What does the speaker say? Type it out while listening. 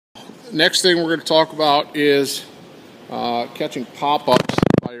Next thing we're going to talk about is catching pop-ups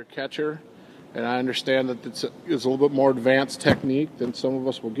by your catcher. And I understand that it's a little bit more advanced technique than some of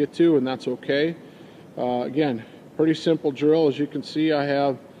us will get to, and that's okay. Again, pretty simple drill. As you can see, I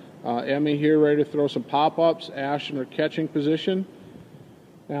have Emmy here ready to throw some pop-ups, Ash in her catching position.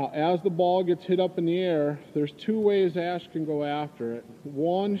 Now, as the ball gets hit up in the air, there's two ways Ash can go after it.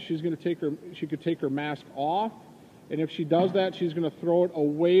 One, she could take her mask off, and if she does that, she's going to throw it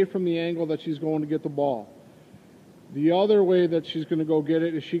away from the angle that she's going to get the ball. The other way that she's going to go get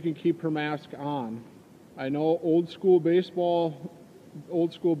it is she can keep her mask on. I know old school baseball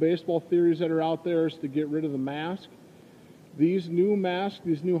theories that are out there is to get rid of the mask. These new masks,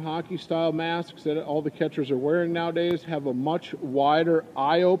 these new hockey style masks that all the catchers are wearing nowadays have a much wider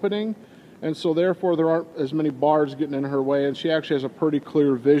eye opening, and so therefore there aren't as many bars getting in her way, and she actually has a pretty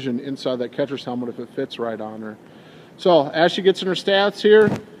clear vision inside that catcher's helmet if it fits right on her. So as she gets in her stats here,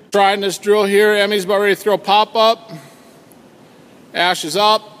 trying this drill here, Emmy's about ready to throw pop-up. Ash is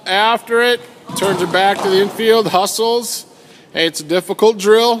up after it, turns her back to the infield, hustles. Hey, it's a difficult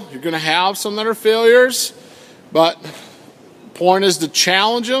drill. You're going to have some that are failures, but point is to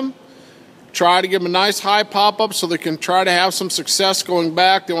challenge them. Try to give them a nice high pop-up so they can try to have some success going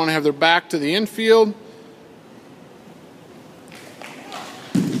back. They want to have their back to the infield.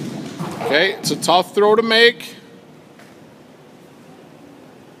 Okay, it's a tough throw to make.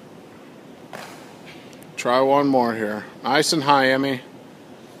 Try one more here. Nice and high, Emmy.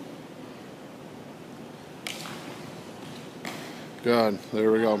 Good.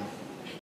 There we go.